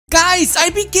guys, I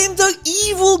became the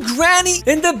evil granny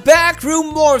in the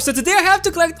backroom morph. So today I have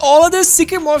to collect all of the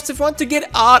secret morphs if I want to get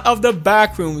out of the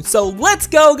back room. So let's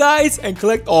go, guys, and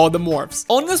collect all the morphs.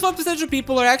 Only this 1% of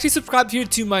people are actually subscribed here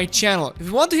to my channel. If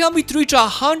you want to help me to reach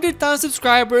 100,000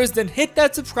 subscribers, then hit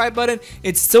that subscribe button.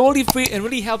 It's totally free and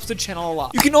really helps the channel a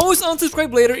lot. You can always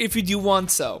unsubscribe later if you do want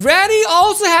so. Granny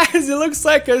also has, it looks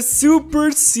like, a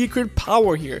super secret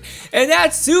power here. And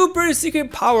that super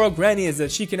secret power of Granny is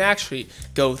that she can actually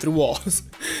go through walls.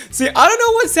 See, I don't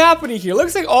know what's happening here.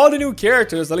 Looks like all the new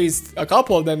characters, at least a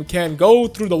couple of them, can go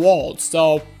through the walls.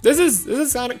 So this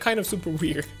is kind of super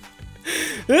weird.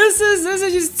 This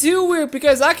is just too weird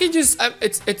because I can just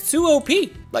it's too OP.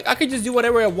 Like I can just do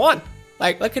whatever I want.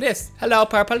 Like look at this. Hello,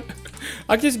 purple.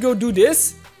 I can just go do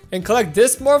this and collect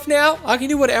this morph now. I can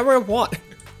do whatever I want.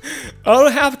 I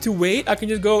don't have to wait. I can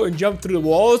just go and jump through the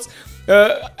walls.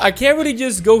 I can't really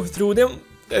just go through them.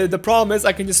 The problem is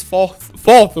I can just fall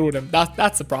through them.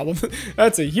 That's the problem.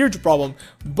 That's a huge problem.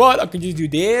 But I can just do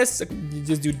this. I can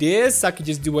just do this. I can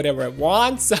just do whatever I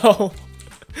want. So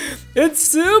it's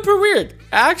super weird.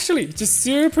 Actually, just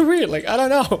super weird. Like I don't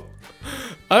know.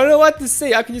 I don't know what to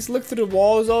say. I can just look through the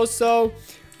walls also.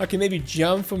 I can maybe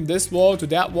jump from this wall to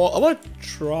that wall. I want to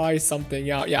try something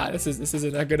out. Yeah, this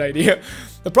isn't a good idea.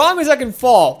 The problem is I can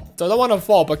fall, so I don't want to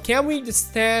fall. But can we just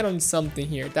stand on something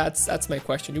here? That's my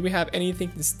question. Do we have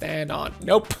anything to stand on?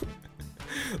 Nope.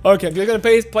 Okay, I'm just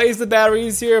gonna place the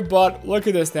batteries here. But look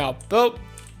at this now. Boop.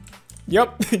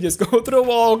 Yep. Just go through the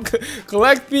wall.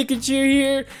 Collect Pikachu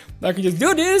here. I can just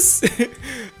do this.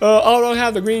 I don't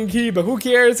have the green key, but who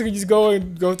cares? I can just go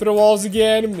through the walls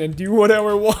again and do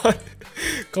whatever I want.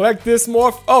 Collect this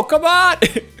morph. Oh, come on.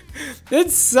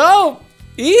 It's so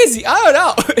easy. I don't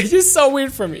know. It's just so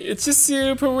weird for me. It's just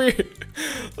super weird.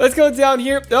 Let's go down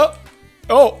here.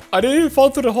 Oh, I didn't even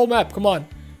fall through the whole map. Come on.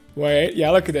 Wait,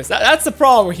 yeah, look at this. That's the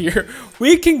problem here.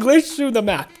 We can glitch through the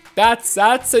map. That's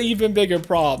an even bigger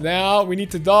problem. Now we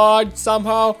need to dodge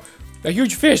somehow a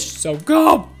huge fish. So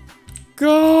go.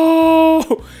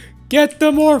 Go. Get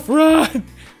the morph. Run.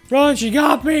 Run. She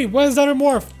got me. Where's the other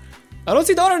morph? I don't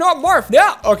see the other morph.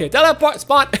 Yeah. Okay. Teleport.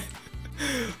 Spawn.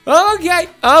 Okay.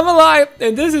 I'm alive.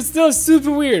 And this is still super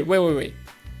weird. Wait.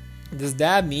 Does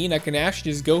that mean I can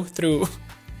actually just go through?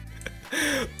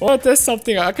 What is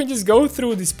something? I can just go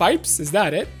through these pipes? Is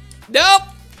that it? Nope.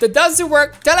 That doesn't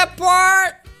work.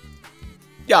 Teleport.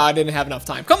 Yeah, I didn't have enough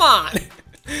time. Come on.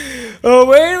 Oh,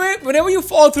 wait. Whenever you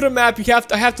fall through the map,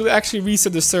 I have to actually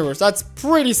reset the servers. That's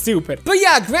pretty stupid. But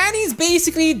yeah, Granny's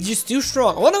basically just too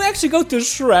strong. I want to actually go to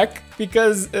Shrek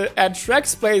because at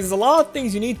Shrek's place, there's a lot of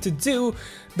things you need to do.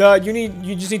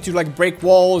 You just need to like break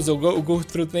walls or go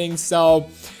through things. So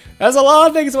there's a lot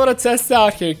of things I want to test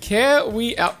out here. Can't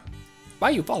we? Why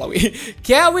you follow me?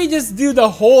 Can't we just do the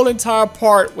whole entire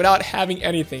part without having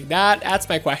anything? That's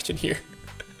my question here.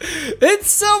 It's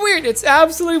so weird. It's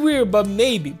absolutely weird, but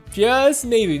maybe, just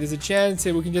maybe, there's a chance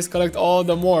that we can just collect all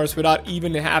the morphs without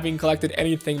even having collected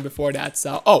anything before that.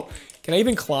 So, oh, can I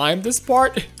even climb this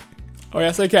part? Oh,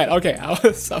 yes, I can. Okay,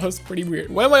 that was pretty weird.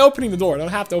 When am I opening the door? I don't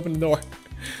have to open the door.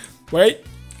 Wait.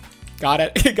 Got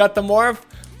it. Got the morph.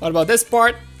 What about this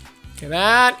part? Come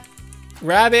on.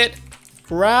 Grab it.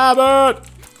 Grab it.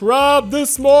 Grab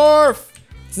this morph.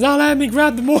 It's not letting me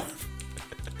grab the morph.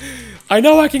 I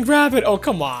know I can grab it. Oh,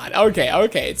 come on.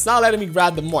 Okay. It's not letting me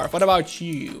grab the morph. What about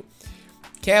you?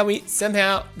 Can we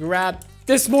somehow grab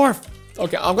this morph?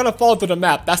 Okay, I'm gonna fall through the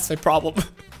map. That's my problem.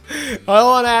 I don't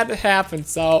want that to happen.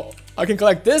 So I can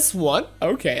collect this one.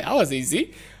 Okay, that was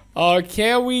easy.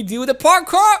 Can we do the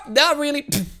parkour? Not really.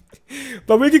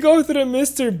 But we could go through the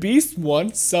Mr. Beast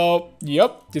one. So,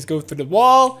 yep. Just go through the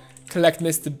wall. Collect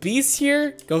Mr. Beast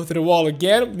here. Go through the wall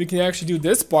again. We can actually do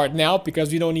this part now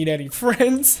because we don't need any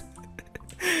friends.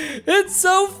 It's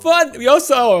so fun. We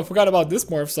also, oh, I forgot about this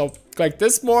morph. So collect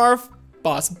this morph,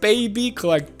 Boss Baby.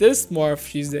 Collect this morph.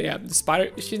 She's the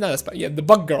spider. She's not a spider. Yeah, the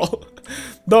bug girl.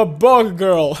 The bug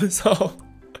girl. So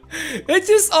it's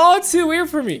just all too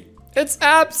weird for me. It's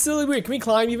absolutely weird. Can we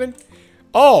climb even?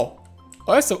 Oh,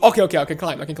 so okay. I can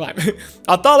climb.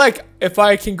 I thought like if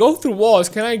I can go through walls,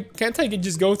 can't I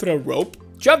just go through a rope?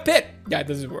 Jump it. Yeah, it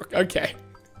doesn't work. Okay.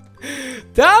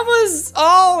 That was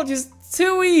all just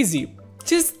too easy.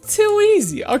 Just too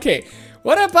easy. Okay,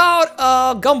 what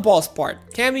about Gumball's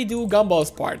part? Can we do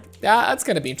Gumball's part? Yeah, that's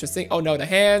gonna be interesting. Oh no, the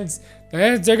hands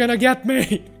are gonna get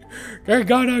me. They're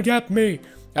gonna get me.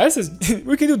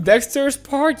 We can do Dexter's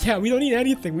part. Yeah, we don't need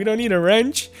anything. We don't need a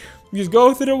wrench. We just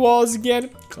go through the walls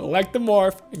again, collect the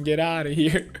morph, and get out of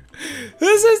here.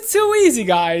 This is too easy,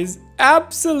 guys.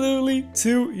 Absolutely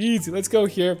too easy. Let's go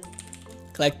here.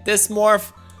 Collect this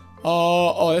morph.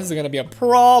 Oh, this is gonna be a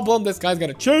problem. This guy's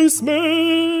gonna chase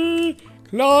me.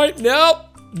 Climb. Nope.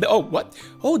 Oh, what?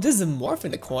 Oh, this is a morph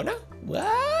in the corner?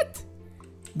 What?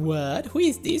 What? Who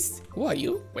is this? Who are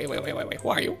you? Wait. Who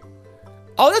are you?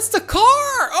 Oh, that's the car.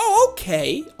 Oh,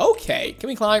 okay. Okay. Can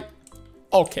we climb?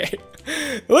 Okay.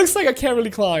 It looks like I can't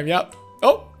really climb. Yep.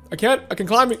 Oh, I can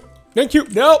climb it. Thank you.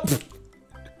 Nope.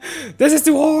 This is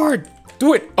too hard.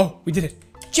 Do it. Oh, we did it.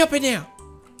 Jump it now.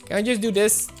 Can I just do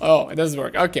this? Oh, it doesn't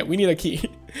work. Okay, we need a key.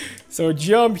 So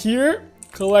jump here.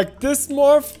 Collect this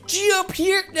morph. Jump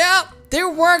here. Now,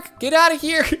 didn't work. Get out of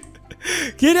here.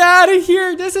 Get out of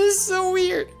here. This is so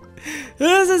weird.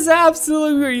 This is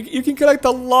absolutely weird. You can collect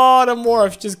a lot of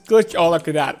morphs. Just glitch. Oh, look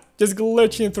at that. Just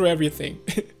glitching through everything.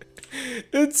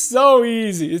 It's so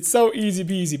easy. It's so easy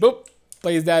peasy. Boop.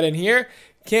 Place that in here.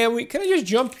 Can I just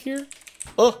jump here?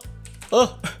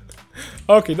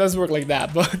 Okay, it doesn't work like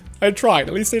that, but I tried.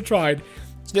 At least I tried.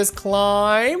 Just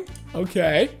climb.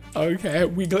 Okay. Okay.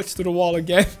 We glitched through the wall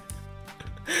again.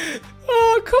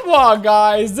 Oh, come on,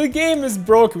 guys. The game is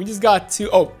broken. We just got two.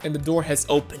 Oh, and the door has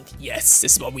opened. Yes,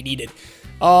 this is what we needed.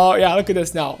 Oh, yeah, look at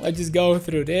this now. Let's just go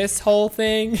through this whole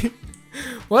thing.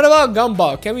 What about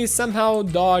Gumball? Can we somehow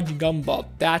dodge Gumball?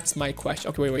 That's my question.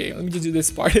 Okay, wait. Let me just do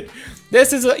this part.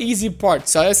 This is an easy part.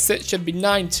 So this should be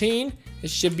 19. It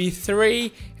should be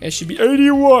 3. It should be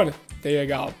 81. There you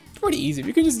go. Pretty easy.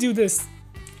 We can just do this.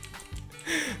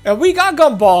 And we got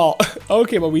Gumball.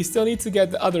 Okay, but we still need to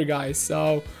get the other guys.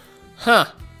 So,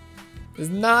 there's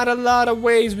not a lot of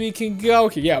ways we can go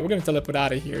here. Yeah, we're gonna teleport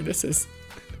out of here. This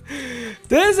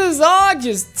is all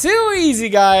just too easy,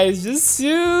 guys. Just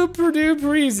super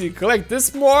duper easy. Collect this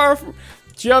morph.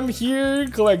 Jump here.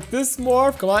 Collect this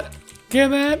morph. Come on.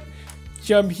 Come on.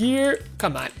 Jump here.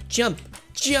 Come on. Jump.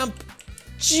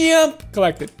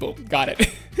 Collect it. Boom. Got it.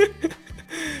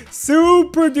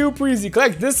 Super duper easy.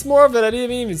 Collect this morph that I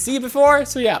didn't even see before.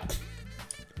 So yeah.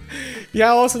 Yeah,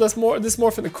 also this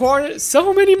morph in the corner.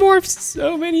 So many morphs.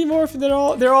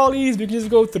 They're all easy. We can just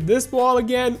go through this wall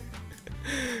again.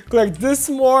 Collect this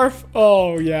morph.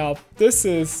 Oh yeah. This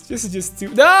is just too.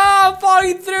 No, I'm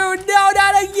falling through. No,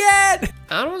 not again.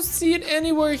 I don't see it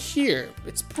anywhere here.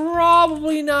 It's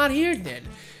probably not here then.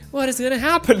 What is gonna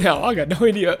happen now? I got no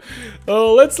idea.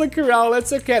 Oh, let's look around.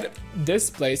 Let's look at this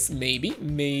place.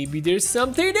 Maybe there's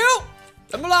something new.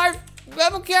 I'm alive.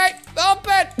 I'm okay.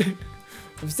 Open.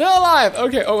 I'm still alive.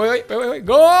 Okay. Oh, wait.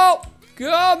 Go.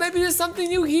 Maybe there's something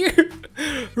new here.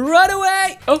 Run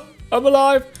away. Oh, I'm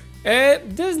alive.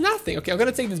 And there's nothing. Okay, I'm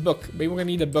gonna take this book. Maybe we're gonna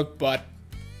need a book, but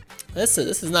this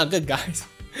is not good, guys.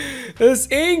 This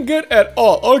ain't good at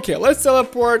all. Okay, let's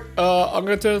teleport. I'm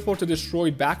gonna teleport to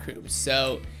destroy Backrooms.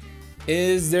 So,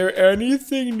 is there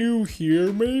anything new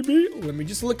here? Maybe. Let me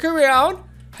just look around.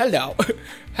 Hello.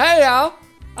 Hello.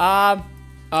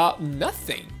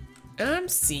 Nothing. I'm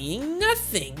seeing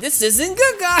nothing. This isn't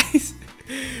good, guys.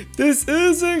 This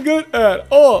isn't good at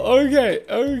all.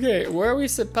 Okay. Where are we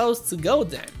supposed to go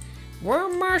then? Where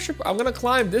am I? I'm gonna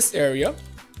climb this area.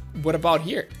 What about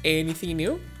here? Anything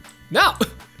new? No.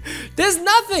 There's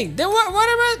nothing. Then where am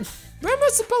I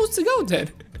supposed to go then?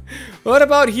 What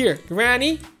about here?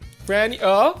 Granny?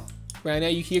 Oh. Granny, are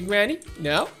you here, Granny?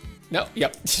 No.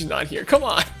 Yep, she's not here. Come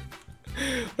on.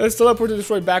 Let's teleport to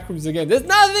destroy Backrooms again. There's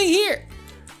nothing here.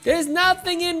 There's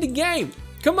nothing in the game.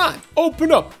 Come on.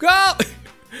 Open up. Go.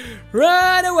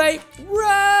 Run away.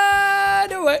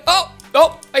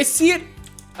 Oh, I see it.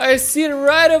 I see it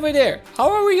right over there. How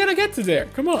are we gonna get to there?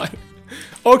 Come on.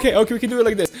 Okay, we can do it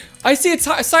like this. I see a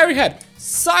siren head.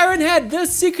 Siren head, the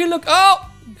secret look.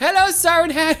 Oh, hello, siren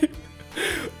head.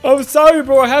 I'm sorry,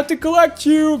 bro. I have to collect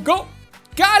you. Go.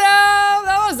 Got him.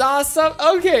 That was awesome.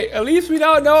 Okay, at least we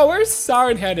now know where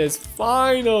siren head is.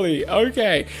 Finally.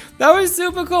 Okay, that was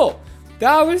super cool.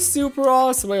 That was super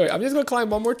awesome. Wait. I'm just gonna climb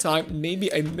one more time.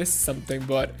 Maybe I missed something,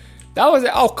 but that was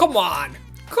it. Oh, come on.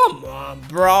 Come on,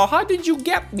 bro. How did you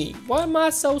get me? Why am I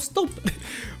so stupid?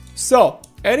 So,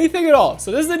 anything at all. So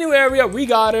this is the new area. We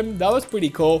got him. That was pretty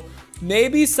cool.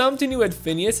 Maybe something new at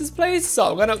Phineas's place.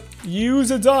 So I'm gonna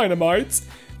use a dynamite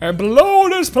and blow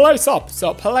this place up.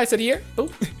 So place it here. Oh.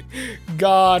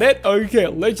 Got it. Okay,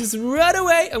 let's just run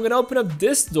away. I'm gonna open up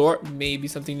this door. Maybe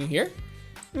something new here.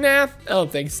 Nah, I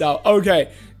don't think so.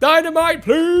 Okay, dynamite,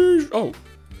 please. Oh,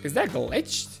 is that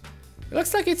glitched? It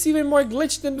looks like it's even more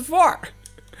glitched than before.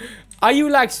 Are you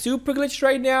like super glitched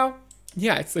right now?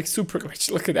 Yeah, it's like super glitched.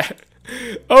 Look at that.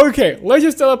 Okay, let's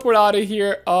just teleport out of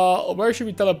here. Where should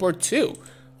we teleport to?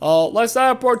 Let's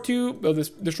teleport to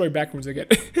destroy Backrooms again.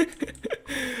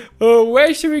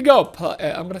 Where should we go?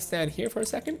 I'm gonna stand here for a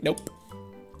second. Nope.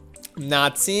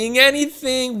 Not seeing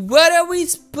anything. What are we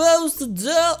supposed to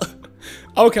do?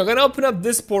 Okay, I'm gonna open up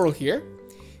this portal here.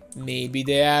 Maybe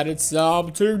they added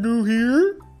something new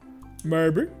here.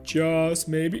 Maybe, just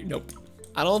maybe. Nope.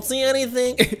 I don't see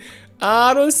anything.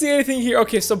 I don't see anything here.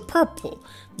 Okay, so purple.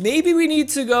 Maybe we need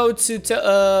to go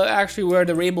to actually where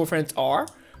the rainbow friends are.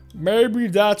 Maybe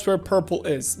that's where purple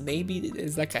is. Maybe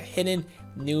it's like a hidden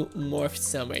new morph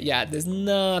somewhere. Yeah, there's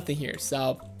nothing here.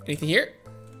 So, anything here?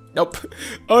 Nope.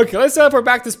 Okay, let's teleport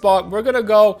back to spawn. We're gonna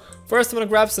go, first I'm gonna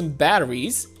grab some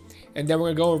batteries. And then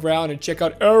we're gonna go around and check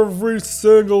out every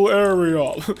single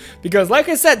area. Because like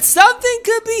I said, something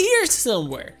could be here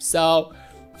somewhere. So,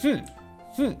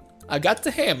 I got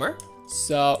the hammer.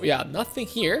 So, yeah, nothing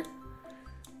here.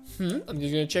 I'm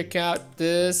just gonna check out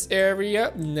this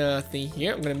area. Nothing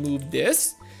here. I'm gonna move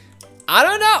this. I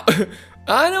don't know.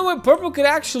 I don't know what purple could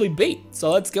actually be. So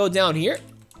let's go down here.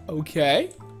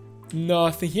 Okay.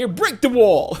 Nothing here. Break the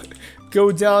wall.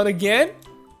 Go down again.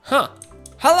 Huh.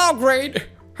 Hello, grade.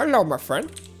 Hello, my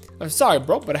friend. I'm sorry,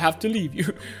 bro, but I have to leave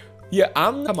you. Yeah,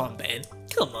 come on, Ben.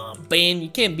 Come on, Ben. You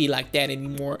can't be like that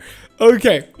anymore.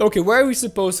 Okay, where are we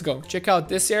supposed to go? Check out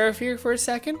this area here for a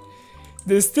second.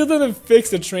 This still doesn't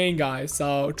fix the train, guys.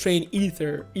 So, train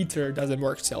ether doesn't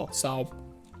work still. So,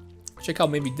 check out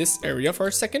maybe this area for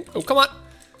a second. Oh, come on.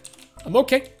 I'm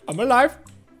okay. I'm alive.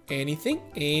 Anything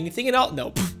at all?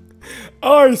 Nope.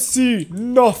 I see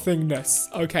nothingness.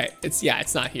 Okay, it's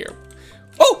not here.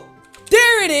 Oh!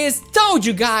 There it is! Told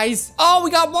you guys! Oh,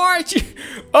 we got March!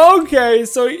 Okay,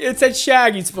 so it's at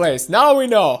Shaggy's place. Now we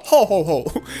know. Ho, ho,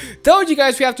 ho. Told you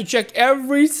guys we have to check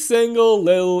every single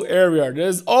little area.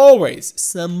 There's always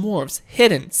some morphs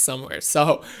hidden somewhere.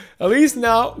 So, at least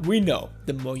now we know.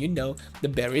 The more you know, the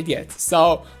better it gets.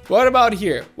 So, what about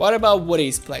here? What about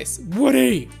Woody's place?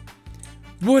 Woody!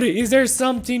 Woody, is there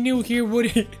something new here,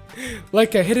 Woody?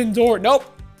 Like a hidden door? Nope.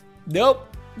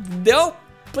 Nope. Nope.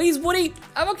 Please, Woody.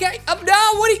 I'm okay.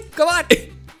 No, Woody. Come on.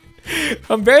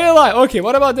 I'm very alive. Okay,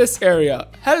 what about this area?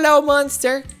 Hello,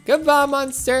 monster. Goodbye,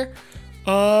 monster.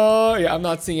 Yeah, I'm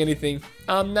not seeing anything.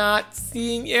 I'm not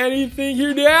seeing anything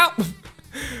here now.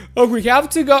 Okay, we have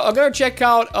to go. I'm gonna check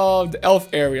out the elf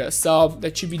area. So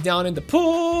that should be down in the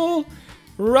pool.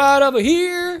 Right over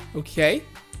here. Okay.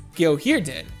 Go here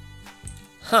then.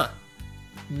 Huh.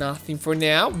 Nothing for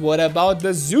now. What about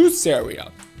the Zeus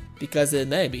area? Because it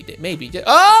maybe.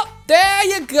 Oh, there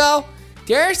you go.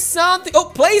 There's something. Oh,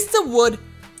 place the wood.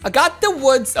 I got the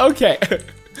woods. Okay.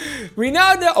 We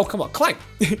now know. Oh, come on, climb.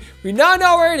 We now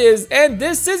know where it is. And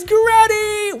this is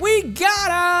Granny. We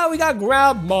got her. We got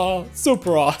Grandma.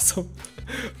 Super awesome.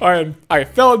 All right,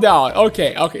 fell down.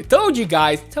 Okay. Told you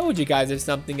guys there's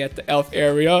something at the elf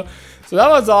area. So that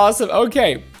was awesome.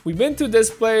 Okay. We've been to this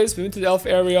place. We've been to the elf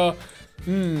area.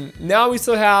 Now we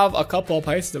still have a couple of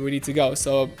places that we need to go.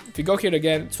 So if you go here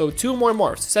again, so 2 more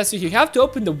morphs. It says you have to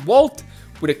open the vault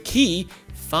with a key,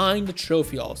 find the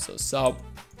trophy also. So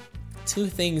 2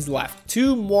 things left,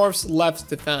 2 morphs left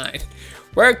to find.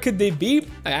 Where could they be?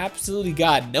 I absolutely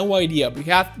got no idea.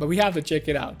 But we have to check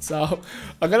it out. So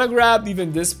I'm gonna grab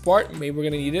even this part. Maybe we're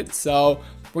gonna need it. So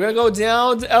we're gonna go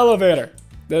down the elevator.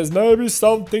 There's maybe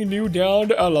something new down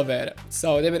the elevator.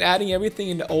 So they've been adding everything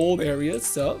in the old areas.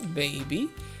 So maybe,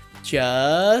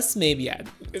 just maybe, yeah,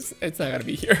 it's not gonna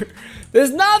be here.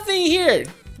 There's nothing here.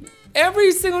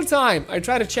 Every single time I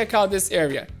try to check out this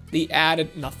area, they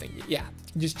added nothing. Yeah,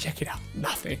 just check it out,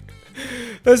 nothing.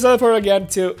 Let's teleport again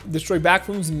to destroy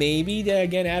backrooms. Maybe they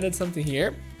again added something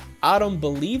here. I don't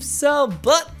believe so,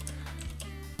 but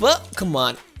come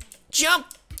on, jump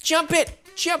it,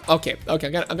 jump. Okay,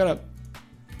 I'm gonna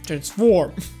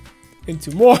transform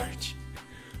into March.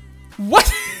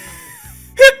 What?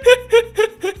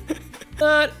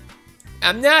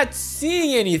 I'm not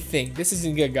seeing anything. This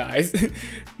isn't good, guys.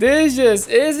 This just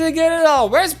isn't good at all.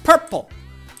 Where's purple?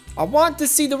 I want to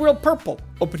see the real purple.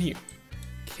 Open here.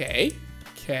 Okay.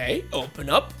 Open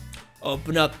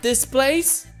up this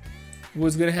place.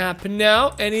 What's gonna happen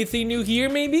now? Anything new here,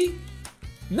 maybe?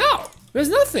 No, there's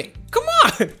nothing. Come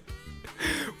on.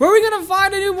 Where are we gonna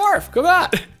find a new morph? Come on.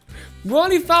 We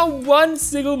only found 1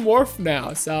 single morph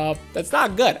now, so that's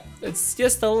not good. It's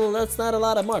just that's not a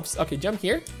lot of morphs. Okay, jump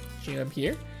here,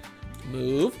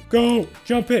 move, go,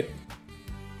 jump it.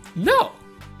 No,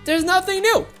 there's nothing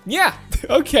new. Yeah,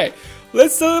 okay.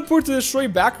 Let's teleport to destroy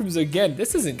backrooms again.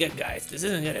 This isn't good, guys. This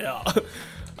isn't good at all.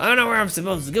 I don't know where I'm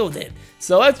supposed to go then.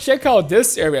 So let's check out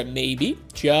this area. Maybe,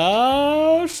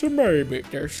 just maybe,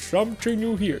 there's something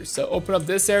new here. So open up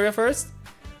this area first.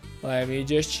 Let me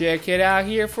just check it out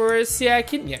here for a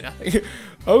second. Yeah, nothing.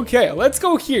 Okay, let's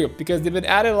go here because they've been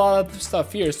adding a lot of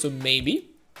stuff here. So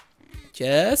maybe,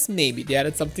 just maybe, they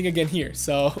added something again here.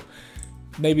 So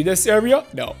maybe this area?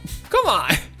 No. Come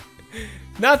on.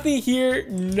 Nothing here.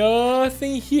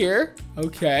 Nothing here.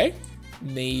 Okay.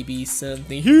 Maybe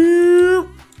something here.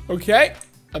 Okay.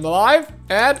 I'm alive.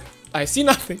 And I see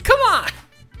nothing. Come on.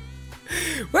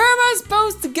 Where am I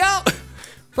supposed to go?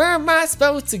 Where am I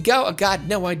supposed to go? I got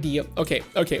no idea. Okay.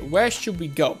 Okay. Where should we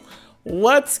go?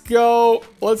 Let's go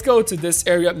to this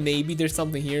area. Maybe there's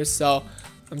something here. So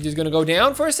I'm just going to go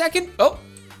down for a second. Oh.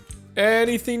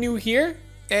 Anything new here?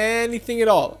 Anything at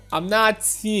all? I'm not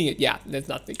seeing it. Yeah, there's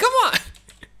nothing. Come on.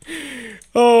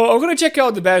 Oh, I'm gonna check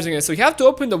out the badge again. So you have to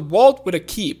open the vault with a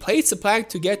key. Place the plank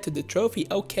to get to the trophy.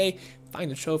 Okay,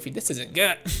 find the trophy. This isn't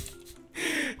good.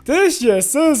 This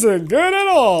just isn't good at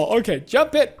all. Okay,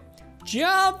 jump it.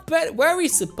 Jump it. Where are we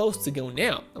supposed to go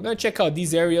now? I'm gonna check out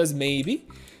these areas maybe.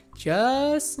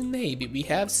 Just maybe we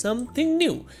have something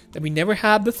new that we never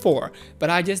had before. But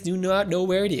I just do not know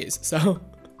where it is. So...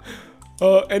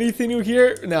 anything new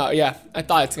here? No, yeah, I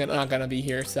thought it's not gonna be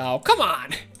here, so come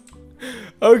on.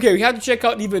 Okay, we have to check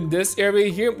out even this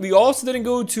area here. We also didn't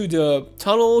go to the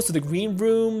tunnels, to the green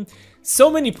room.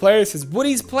 So many places.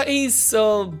 Woody's place,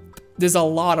 so there's a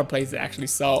lot of places actually.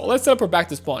 So let's teleport back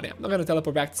to spawn. Yeah, I'm not gonna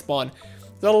teleport back to spawn.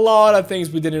 There's a lot of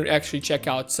things we didn't actually check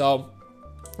out. So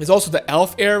there's also the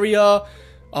elf area.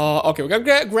 Okay, we're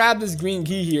gonna grab this green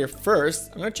key here first.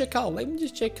 I'm gonna check out, let me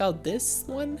just check out this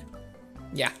one.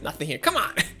 Yeah, nothing here. Come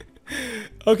on.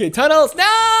 Okay, tunnels. No,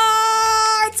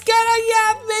 it's gonna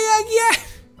get me again.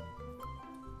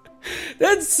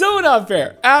 That's so not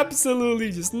fair.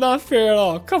 Absolutely just not fair at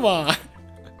all. Come on.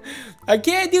 I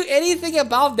can't do anything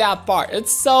about that part.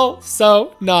 It's so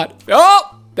not fair.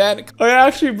 Oh, then I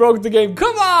actually broke the game.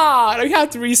 Come on. I have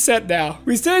to reset now.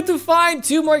 We still need to find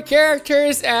 2 more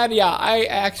characters. And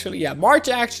yeah, March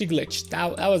actually glitched.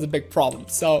 That was a big problem.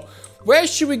 So where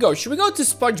should we go? Should we go to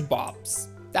SpongeBob's?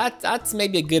 That's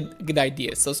maybe a good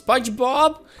idea. So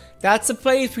SpongeBob, that's a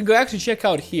place we can actually check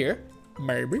out here.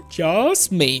 Maybe,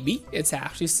 just maybe, it's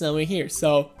actually somewhere here.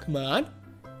 So come on.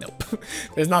 Nope,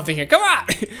 there's nothing here. Come on.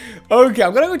 Okay,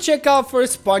 I'm gonna go check out for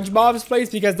SpongeBob's place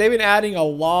because they've been adding a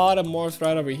lot of morphs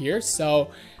right over here. So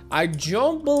I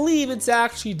don't believe it's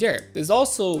actually there. There's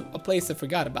also a place I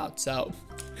forgot about. So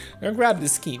I'm gonna grab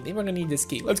this key. Maybe we're gonna need this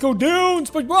key. Let's go down,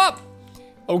 SpongeBob.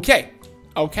 Okay,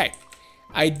 okay.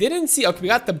 I didn't see, okay, we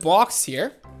got the box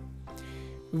here.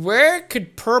 Where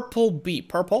could purple be?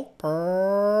 Purple?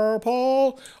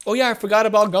 Purple? Oh yeah, I forgot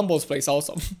about Gumball's place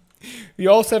also. We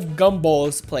also have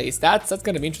Gumball's place. That's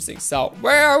gonna be interesting. So,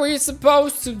 where are we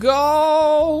supposed to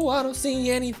go? I don't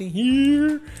see anything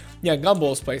here. Yeah,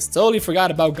 Gumball's place. Totally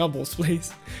forgot about Gumball's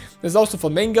place. There's also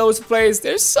Flamingo's place.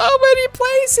 There's so many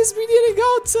places we didn't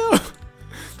go to.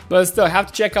 But still, I have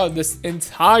to check out this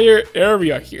entire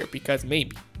area here because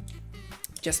maybe,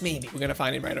 just maybe, we're gonna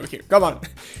find it right over here. Come on.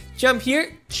 Jump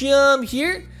here,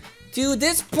 do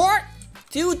this part,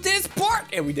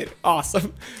 and we did it.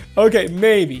 Awesome. Okay,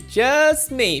 maybe,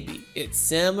 just maybe, it's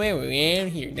somewhere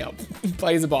around here. No,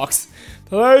 place the box.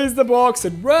 Place the box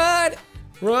and run.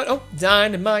 Run. Oh,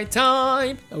 dynamite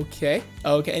time. Okay,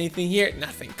 okay, anything here?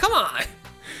 Nothing. Come on.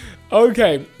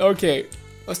 Okay, okay.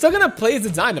 I'm still gonna place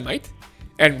the dynamite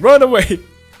and run away.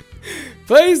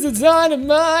 Place the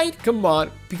dynamite. Come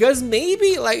on. Because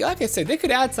maybe, like I said, they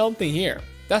could add something here.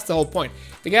 That's the whole point.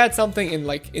 They could add something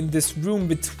in this room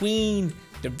between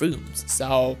the rooms.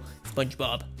 So,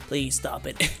 SpongeBob, please stop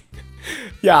it.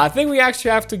 Yeah, I think we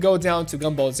actually have to go down to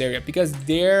Gumball's area because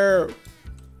there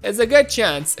is a good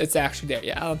chance it's actually there.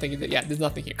 Yeah, I don't think yeah, there's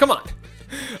nothing here. Come on.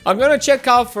 I'm gonna check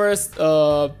out first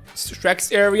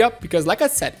Shrek's area because, like I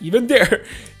said, even there,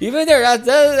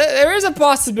 there is a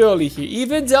possibility here.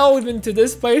 Even though we've been to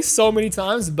this place so many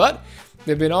times, but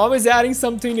they've been always adding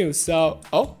something new. So,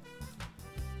 oh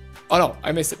no,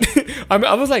 I missed it.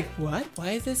 I was like, what?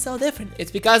 Why is this so different?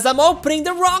 It's because I'm opening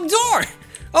the wrong door.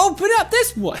 Open up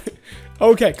this one.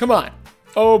 Okay, come on,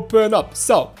 open up.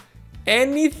 So,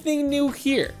 anything new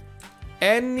here?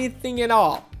 Anything at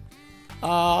all?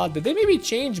 Did they maybe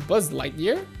change Buzz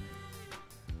Lightyear?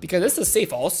 Because this is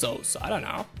safe also, so I don't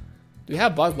know. Do we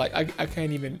have Buzz Lightyear? I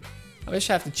can't even, I just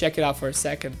have to check it out for a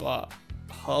second, but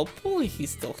hopefully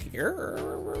he's still here.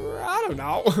 I don't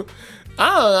know.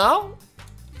 I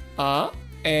don't know.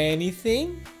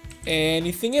 Anything?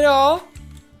 Anything at all?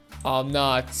 I'm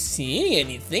not seeing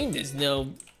anything. There's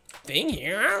no thing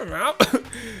here. I don't know.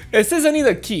 It says I need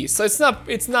a key, so it's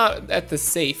not at the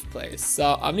safe place.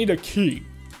 So I need a key.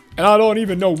 And I don't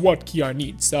even know what key I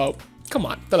need, so come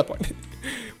on, teleport.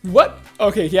 What?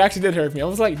 Okay, he actually did hurt me. I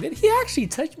was like, did he actually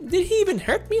touch me? Did he even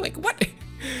hurt me? Like, what?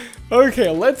 Okay,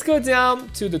 let's go down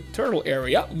to the turtle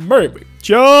area. Maybe,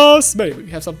 just maybe,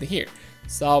 we have something here.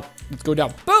 So, let's go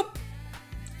down. Boop!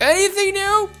 Anything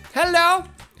new? Hello?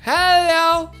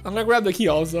 Hello. I'm gonna grab the key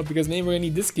also because maybe we're gonna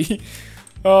need this key.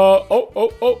 I'm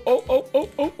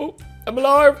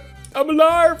alive. I'm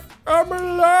alive. I'm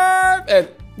alive. And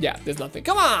yeah, there's nothing.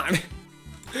 Come on.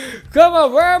 Come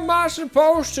on. Where am I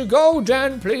supposed to go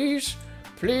then, please?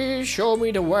 Please show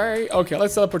me the way. Okay,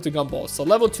 let's teleport to Gumball. So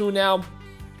level 2 now.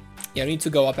 Yeah, I need to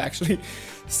go up actually.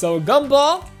 So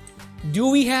Gumball, do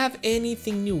we have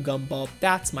anything new, Gumball?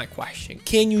 That's my question.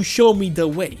 Can you show me the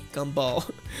way, Gumball?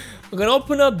 I'm gonna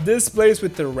open up this place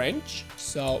with the wrench.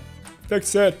 So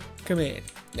fix it. Come in.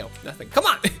 No, nothing. Come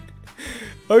on.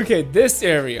 Okay, this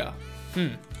area.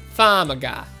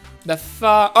 Famaga.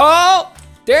 Oh,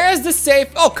 there's the safe.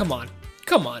 Oh, come on.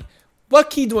 Come on. What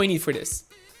key do I need for this?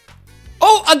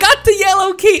 Oh, I got the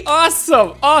yellow key.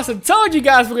 Awesome. Awesome. Told you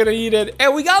guys we're gonna need it.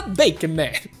 And we got Bacon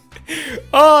Man.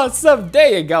 Awesome.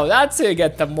 There you go. That's how you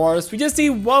get the morphs. We just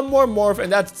need one more morph,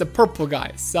 and that's the purple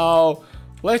guy. So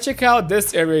let's check out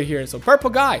this area here. So purple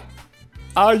guy,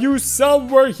 are you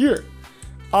somewhere here?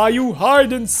 Are you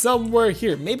hiding somewhere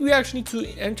here? Maybe we actually need to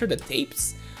enter the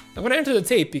tapes. I'm gonna enter the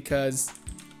tape because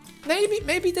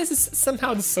maybe this is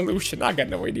somehow the solution. I got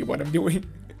no idea what I'm doing.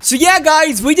 So yeah,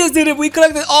 guys, we just did it. We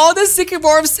collected all the secret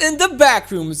morphs in the back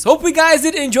rooms. Hope you guys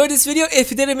did enjoy this video. If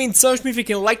you did, it means so much to me. If you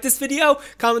can like this video,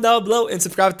 comment down below, and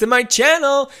subscribe to my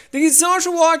channel. Thank you so much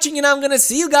for watching, and I'm gonna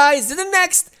see you guys in the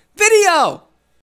next video.